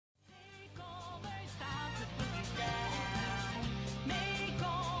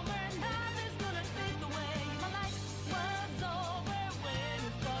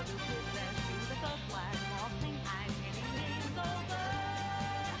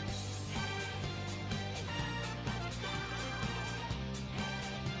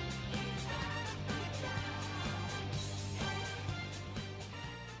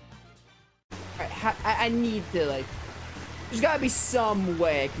I need to, like... There's gotta be some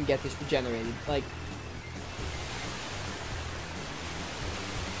way I can get this regenerated. Like...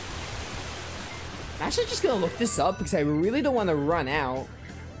 I'm actually just gonna look this up because I really don't want to run out.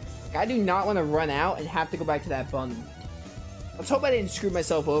 Like, I do not want to run out and have to go back to that bunny. Let's hope I didn't screw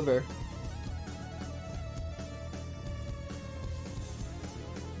myself over.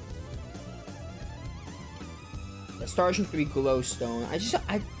 The Starship 3 glowstone.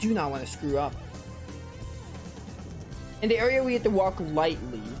 I do not want to screw up. In the area we have to walk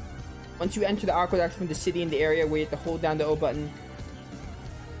lightly. Once you enter the aqueduct from the city in the area where you have to hold down the O button.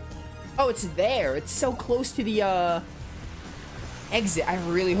 Oh, it's there. It's so close to the exit. I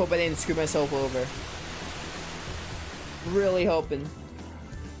really hope I didn't screw myself over. Really hoping.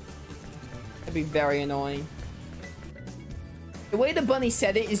 That'd be very annoying. The way the bunny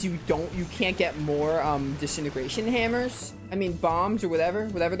said it is you can't get more disintegration hammers. I mean bombs or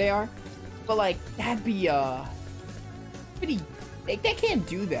whatever they are. But like that'd be pretty. They can't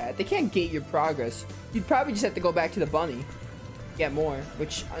do that. They can't gate your progress. You'd probably just have to go back to the bunny, get more,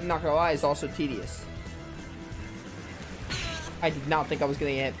 which I'm not gonna lie is also tedious. I did not think I was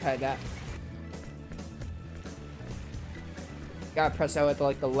gonna get hit by that. Gotta press out at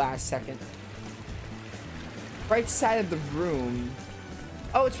like the last second. Right side of the room.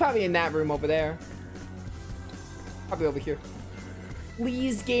 Oh, it's probably in that room over there. Probably over here.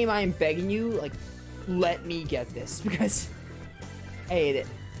 Please, game, I am begging you, like, let me get this because I hate it.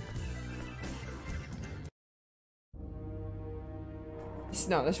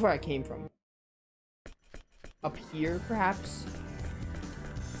 No, that's where I came from. Up here, perhaps?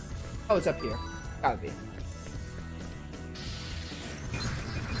 Oh, it's up here. Gotta be.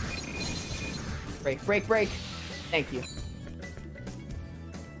 Break, break, break. Thank you.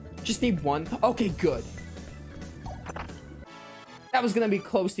 Just need one. Okay, good. That was gonna be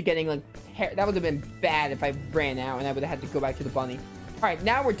close to getting, like, that would have been bad if I ran out and I would have had to go back to the bunny. Alright,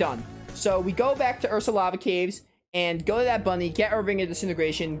 now we're done. So we go back to Ursa Lava Caves and go to that bunny, get our Ring of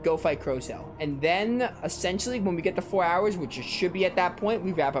Disintegration, go fight Crosell. And then, essentially, when we get to 4 hours, which it should be at that point,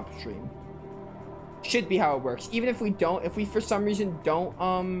 we wrap up the stream. Should be how it works. Even if we don't, if we for some reason don't,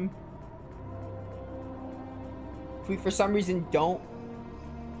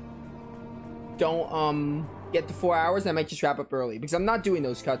 get to 4 hours, I might just wrap up early because I'm not doing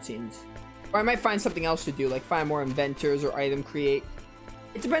those cutscenes. Or I might find something else to do, like find more inventors or item create.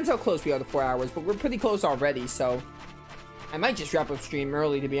 It depends how close we are to 4 hours, but we're pretty close already, so I might just wrap up stream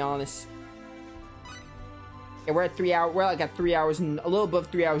early, to be honest. Yeah, we're at 3 hours. We're like at 3 hours and a little above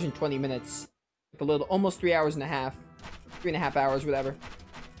 3 hours and 20 minutes. Like a little, almost 3 hours and a half, 3.5 hours, whatever.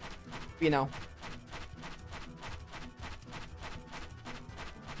 You know.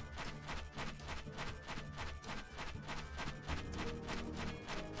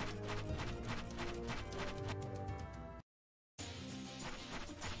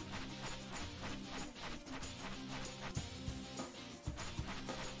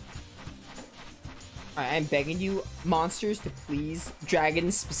 I'm begging you, monsters, to please,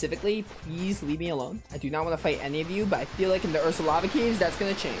 dragons specifically, please leave me alone. I do not want to fight any of you, but I feel like in the Ursa Lava Caves, that's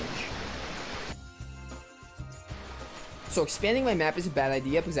going to change. So expanding my map is a bad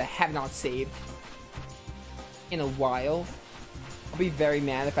idea because I have not saved in a while. I'll be very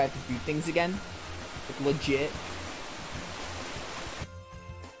mad if I have to do things again. Like, legit.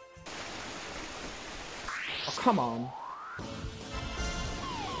 Oh, come on.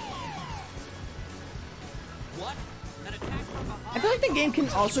 I feel like the game can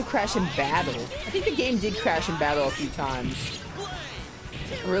also crash in battle. I think the game did crash in battle a few times.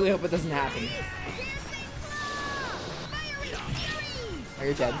 I really hope it doesn't happen. Oh,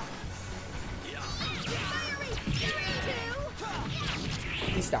 you're dead.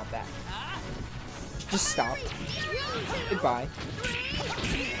 Please stop that. Just stop. Goodbye.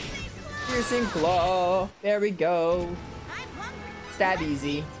 Piercing claw. There we go. Stab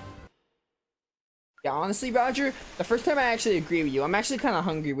easy. Yeah, honestly, Roger, the first time I actually agree with you, I'm actually kind of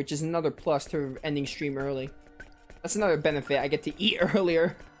hungry, which is another plus to ending stream early. That's another benefit. I get to eat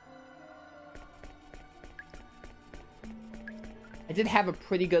earlier. I did have a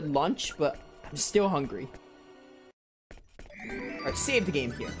pretty good lunch, but I'm still hungry. Alright, save the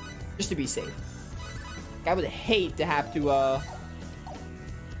game here, just to be safe. I would hate to have to,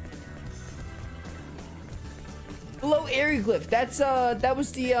 Below Aeroglyph, that's, that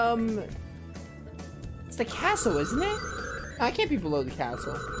was the, it's the castle, isn't it? No, I can't be below the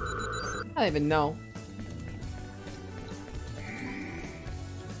castle. I don't even know.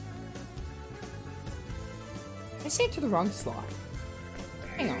 I saved to the wrong slot.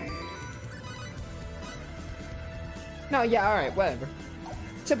 Hang on. No, yeah, alright, whatever.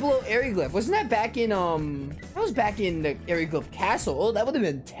 Except below Aeroglyph. Wasn't that back in, that was back in the Aeroglyph Castle. Oh, that would have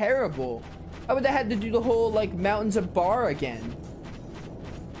been terrible. I would have had to do the whole, like, Mountains of Bar again.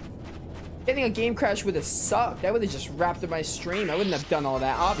 Getting a game crash would have sucked. That would have just wrapped up my stream. I wouldn't have done all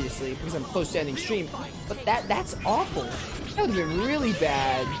that, obviously, because I'm close to ending stream. But that's awful. That would have been really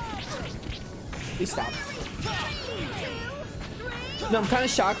bad. Please stop. No, I'm kind of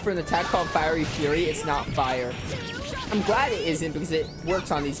shocked for an attack called Fiery Fury. It's not fire. I'm glad it isn't because it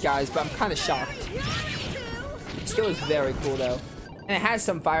works on these guys, but I'm kind of shocked. The skill is very cool, though. And it has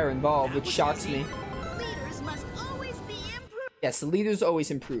some fire involved, which shocks me. Yes, the leaders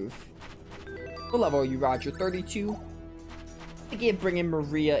always improve. What level are you, Roger? 32? I think bring in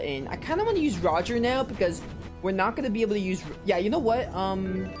Maria in. I kind of want to use Roger now because we're not going to be able to use... Yeah, you know what?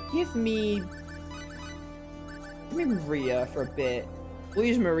 Give me Maria for a bit. We'll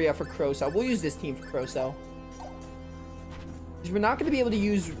use Maria for Crosell. We'll use this team for Crosell. Because we're not going to be able to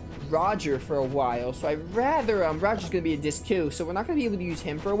use Roger for a while. So I'd rather... Roger's going to be a disc too. So we're not going to be able to use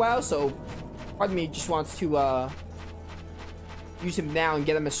him for a while. So part of me just wants to use him now and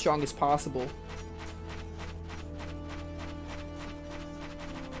get him as strong as possible.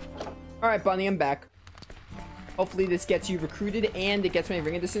 Alright, Bunny, I'm back. Hopefully this gets you recruited and it gets my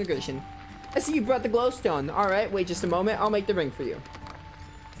Ring of Disintegration. I see you brought the glowstone. Alright, wait just a moment. I'll make the ring for you.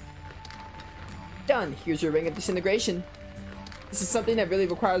 Done. Here's your Ring of Disintegration. This is something that really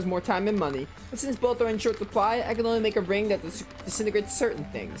requires more time and money. But since both are in short supply, I can only make a ring that disintegrates certain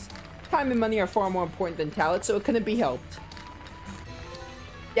things. Time and money are far more important than talent, so it couldn't be helped.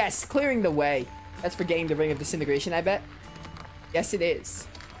 Yes, clearing the way. That's for getting the Ring of Disintegration, I bet. Yes, it is.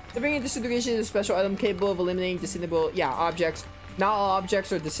 The Ring of Disintegration is a special item capable of eliminating disintegrable, objects. Not all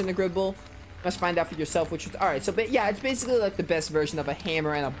objects are disintegrable. You must find out for yourself which was... Alright, so, yeah, it's basically like the best version of a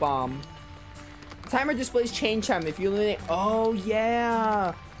hammer and a bomb. The timer displays chain time if you eliminate... Oh,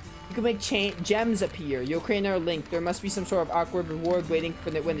 yeah! You can make gems appear. You'll create another link. There must be some sort of awkward reward waiting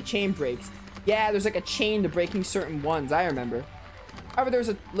for when the chain breaks. Yeah, there's like a chain to breaking certain ones, I remember. However, there's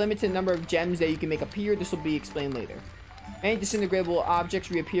a limited number of gems that you can make appear. This will be explained later. Many disintegratable objects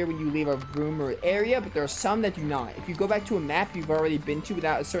reappear when you leave a room or area, but there are some that do not. If you go back to a map you've already been to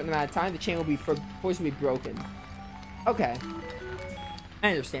without a certain amount of time, the chain will be forcibly broken. Okay. I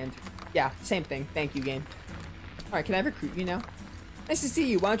understand. Yeah, same thing. Thank you, game. Alright, can I recruit you now? Nice to see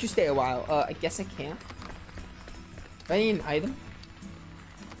you. Why don't you stay a while? I guess I can't. Do I need an item?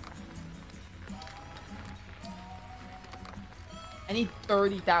 I need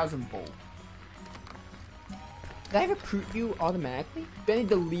 30,000 volt. Did I recruit you automatically? Do I need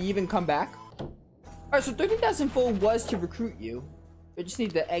to leave and come back? Alright, so 30,000 full was to recruit you. I just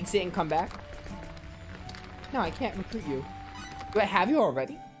need to exit and come back. No, I can't recruit you. Do I have you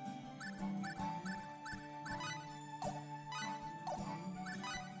already?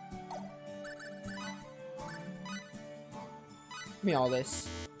 Give me all this.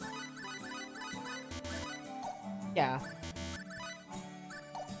 Yeah.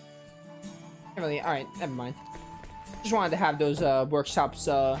 Really? Alright, never mind. Just wanted to have those workshops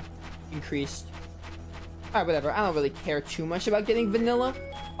increased. Alright, whatever. I don't really care too much about getting vanilla.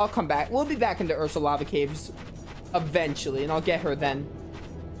 I'll come back. We'll be back into Ursa Lava Caves eventually, and I'll get her then.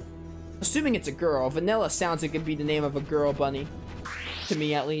 Assuming it's a girl. Vanilla sounds like it'd be the name of a girl bunny. To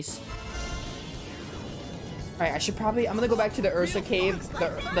me, at least. Alright, I should probably... I'm gonna go back to the Ursa Cave.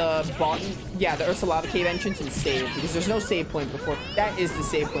 The Ursa Lava Cave entrance and save. Because there's no save point before... That is the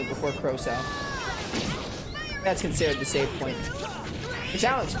save point before Crosell. That's considered the save point. Which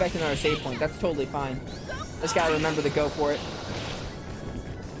I don't expect another save point. That's totally fine. Just gotta remember to go for it.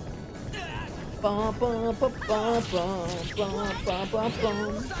 Bum, bum, bum, bum, bum, bum, bum,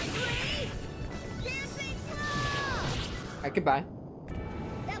 bum. Alright, goodbye.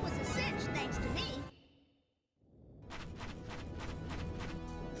 That was a cinch, thanks to me.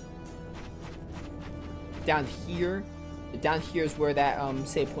 Down here. Down here is where that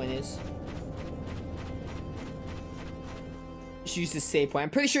save point is. Just use the save point. I'm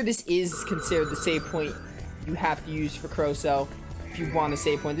pretty sure this is considered the save point you have to use for Crosell if you want a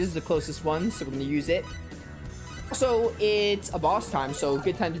save point. This is the closest one, so we're going to use it. Also, it's a boss time, so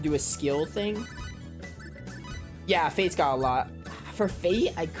good time to do a skill thing. Yeah, Fate's got a lot. For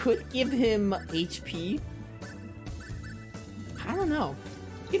Fate, I could give him HP. I don't know.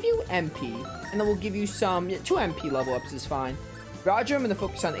 Give you MP, and then we'll give you some... Yeah, 2 MP level ups is fine. Roger, I'm going to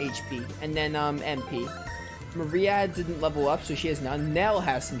focus on HP, and then MP. Maria didn't level up, so she has none. Nell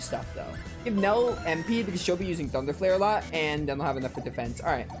has some stuff, though. Give Nell MP because she'll be using Thunder Flare a lot, and then I'll have enough for defense.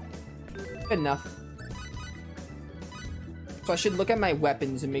 Alright. Good enough. So I should look at my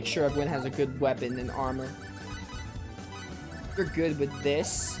weapons and make sure everyone has a good weapon and armor. You're good with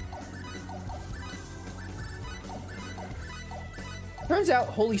this. Turns out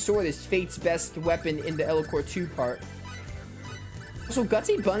Holy Sword is Fate's best weapon in the Elocore 2 part. So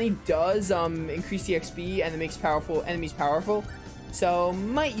Gutsy Bunny does increase the XP and it makes powerful enemies powerful. So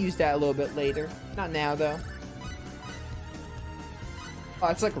might use that a little bit later. Not now though. Oh,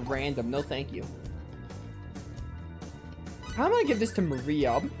 it's like random. No thank you. I'm gonna give this to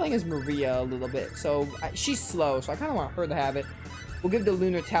Maria. I'll be playing as Maria a little bit. So she's slow, so I kind of want her to have it. We'll give the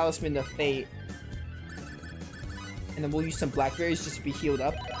Lunar Talisman to Fate. And then we'll use some blackberries just to be healed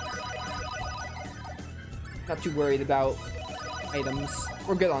up. Not too worried about items.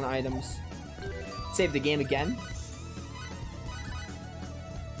 We're good on items. Save the game again.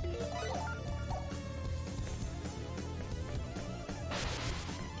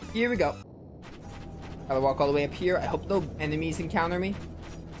 Here we go. Gotta walk all the way up here. I hope no enemies encounter me.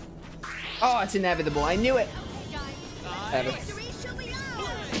 Oh, it's inevitable. I knew it. Whatever.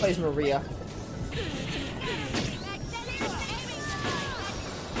 Plays Maria.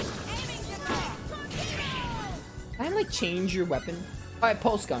 Can I like change your weapon? Oh, I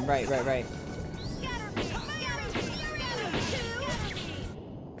pulse gun. Right.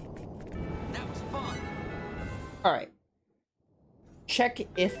 All right. Check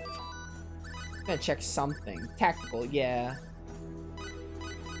if. I'm gonna check something. Tactical, yeah.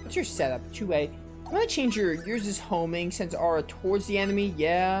 What's your setup? 2A. I'm gonna change yours is homing. Sends aura towards the enemy,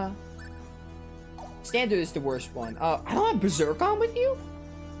 yeah. Standard is the worst one. I don't have Berserk on with you?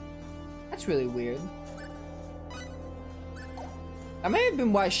 That's really weird. That may have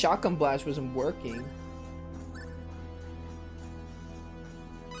been why Shotgun Blast wasn't working.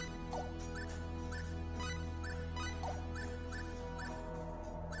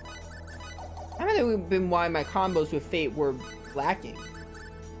 That might have been why my combos with Fate were lacking.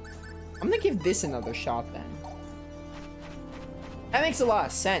 I'm gonna give this another shot then. That makes a lot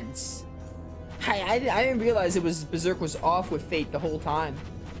of sense. I didn't realize it was Berserk was off with Fate the whole time.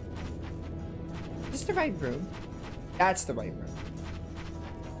 Is this the right room? That's the right room.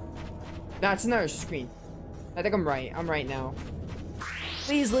 No, it's another screen. I think I'm right. I'm right now.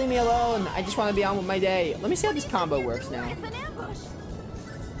 Please leave me alone. I just want to be on with my day. Let me see how this combo works now. How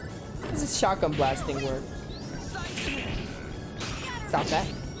does this Shotgun Blast thing work? Stop that.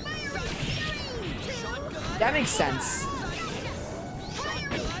 That makes sense.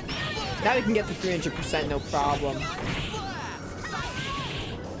 Now we can get to 300% no problem.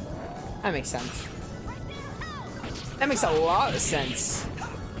 That makes sense. That makes a lot of sense.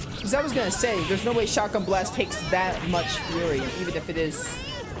 Because I was gonna say, there's no way Shotgun Blast takes that much fury, even if it is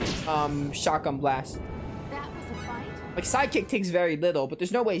Shotgun Blast. Like Sidekick takes very little, but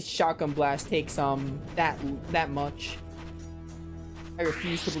there's no way Shotgun Blast takes that much. I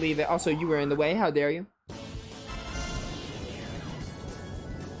refuse to believe it. Also, you were in the way. How dare you?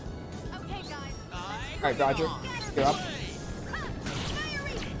 Alright, Roger. You're up.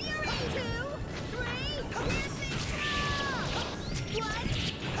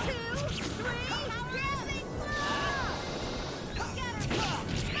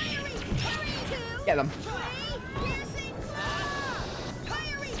 Get him.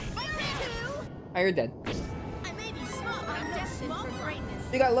 Oh, you're dead.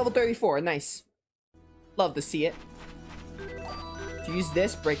 You got level 34. Nice. Love to see it. To use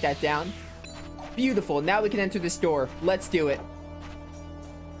this, break that down. Beautiful. Now we can enter this door. Let's do it.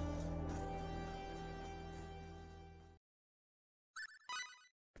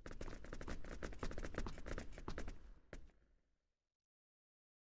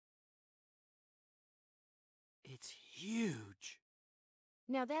 It's huge.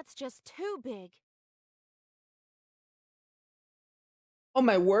 Now that's just too big. Oh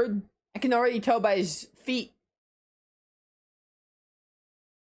my word. I can already tell by his feet.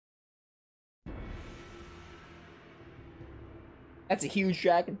 That's a huge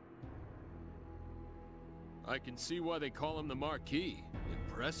dragon. I can see why they call him the Marquis.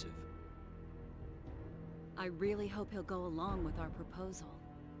 Impressive. I really hope he'll go along with our proposal.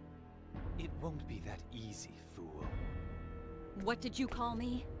 It won't be that easy, fool. What did you call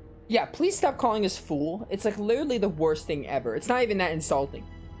me? Yeah, please stop calling us fool. It's like literally the worst thing ever. It's not even that insulting.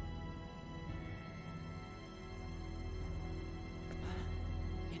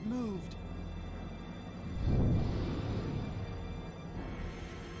 It moved.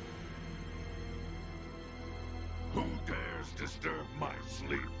 Who dares disturb my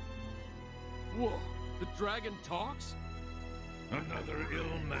sleep? Whoa, the dragon talks? Another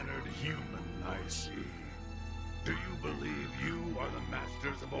ill-mannered human, I see. Do you believe you are the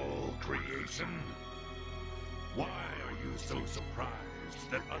masters of all creation? Why are you so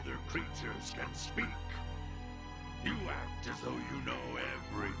surprised that other creatures can speak? You act as though you know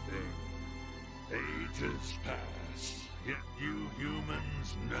everything. Ages pass, yet you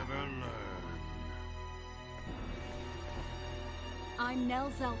humans never learn. I'm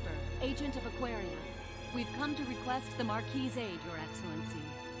Nell Zelfer, agent of Aquaria. We've come to request the Marquis's aid, Your Excellency.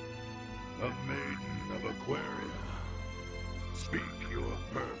 A maiden of Aquaria. Speak your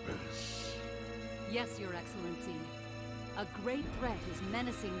purpose. Yes, Your Excellency. A great threat is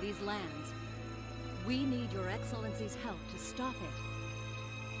menacing these lands. We need Your Excellency's help to stop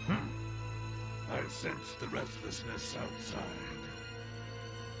it. I sense the restlessness outside.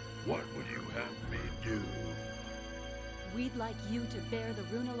 What would you have me do? We'd like you to bear the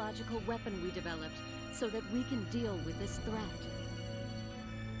runological weapon we developed so that we can deal with this threat.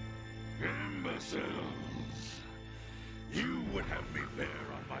 Imbeciles! You would have me bear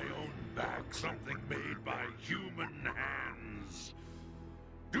on my own back something made by human hands.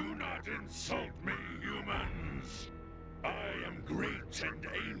 Do not insult me, humans! I am great and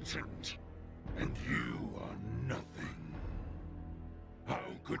ancient, and you are nothing. How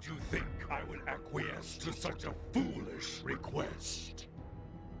could you think I would acquiesce to such a foolish request?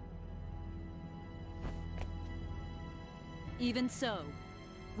 Even so,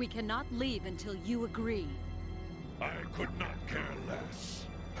 we cannot leave until you agree. I could not care less.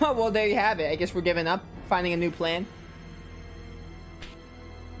 Oh, well, there you have it. I guess we're giving up, finding a new plan.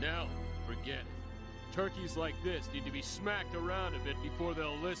 Now, forget it. Turkeys like this need to be smacked around a bit before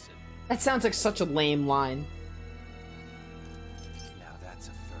they'll listen. That sounds like such a lame line. Now that's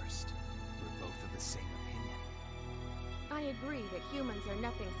a first. We're both of the same opinion. I agree that humans are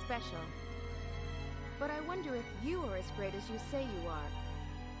nothing special. But I wonder if you are as great as you say you are.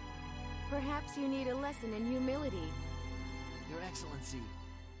 Perhaps you need a lesson in humility. Your Excellency,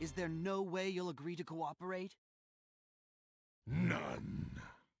 is there no way you'll agree to cooperate? None.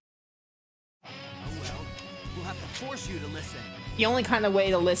 Oh well, we'll have to force you to listen. The only kind of way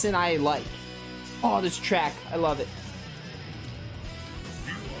to listen I like. Oh, this track. I love it.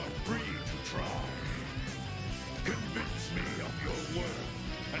 You are free to try. Convince me of your worth,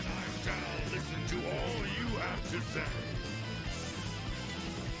 and I shall listen to all you have to say.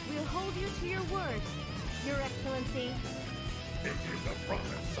 We'll hold you to your word, Your Excellency. It is a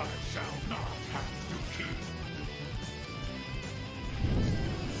promise I shall not have to keep.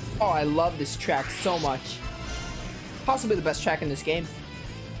 Oh, I love this track so much. Possibly the best track in this game.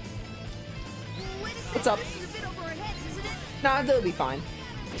 Wait a second, What's up? This is a bit over our heads, isn't it? Nah, they'll be fine.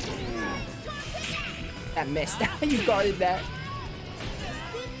 That missed. You guarded that.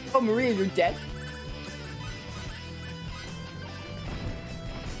 Oh, Maria, you're dead.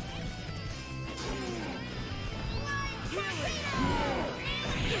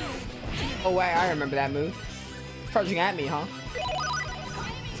 Oh, wait, I remember that move. Charging at me, huh?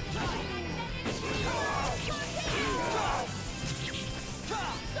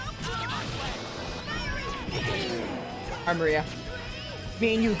 Hi, Maria.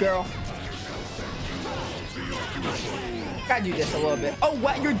 Me and you, girl. Gotta do this a little bit. Oh,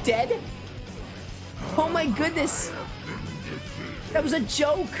 what? You're dead? Oh my goodness. That was a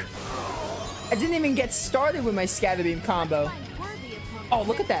joke. I didn't even get started with my scatter beam combo. Oh,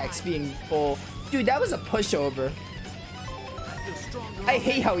 look at that X being full. Dude, that was a pushover. I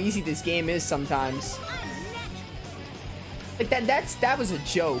hate how easy this game is sometimes. Like that was a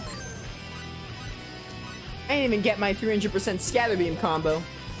joke. I didn't even get my 300% scatter beam combo.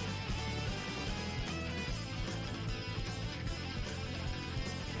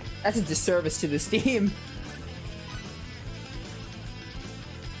 That's a disservice to this team.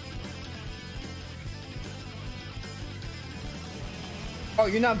 Oh,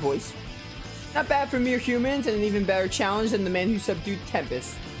 you're not voice. Not bad for mere humans, and an even better challenge than the man who subdued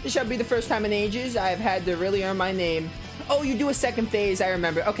Tempest. This shall be the first time in ages I have had to really earn my name. Oh, you do a second phase, I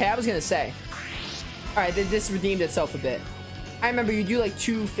remember. Okay, I was gonna say. Alright, this redeemed itself a bit. I remember you do like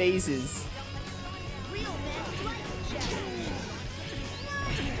 2 phases.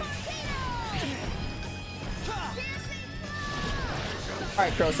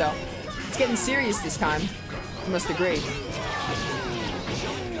 Alright, Crosell. It's getting serious this time. You must agree.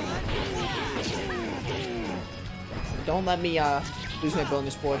 Don't let me lose my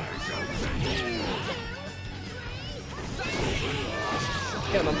bonus board.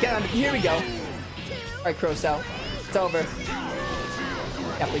 Get him, get him. Here we go. Alright, Crosell. It's over.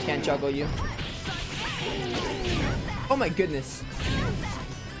 Definitely can't juggle you. Oh my goodness.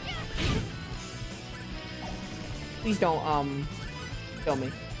 Please don't, kill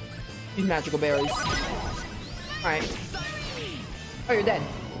me. These magical berries. Alright. Oh, you're dead.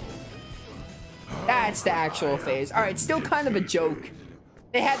 That's the actual phase. Alright, still kind of a joke.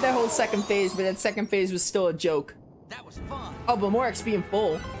 They had that whole second phase, but that second phase was still a joke. That was fun. Oh, but more XP in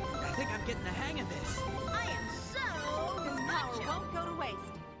full. I think I'm getting the hang of this. I am so This power macho. won't go to waste.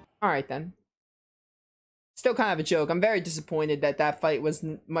 Alright then. Still kind of a joke. I'm very disappointed that that fight was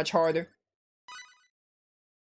much harder.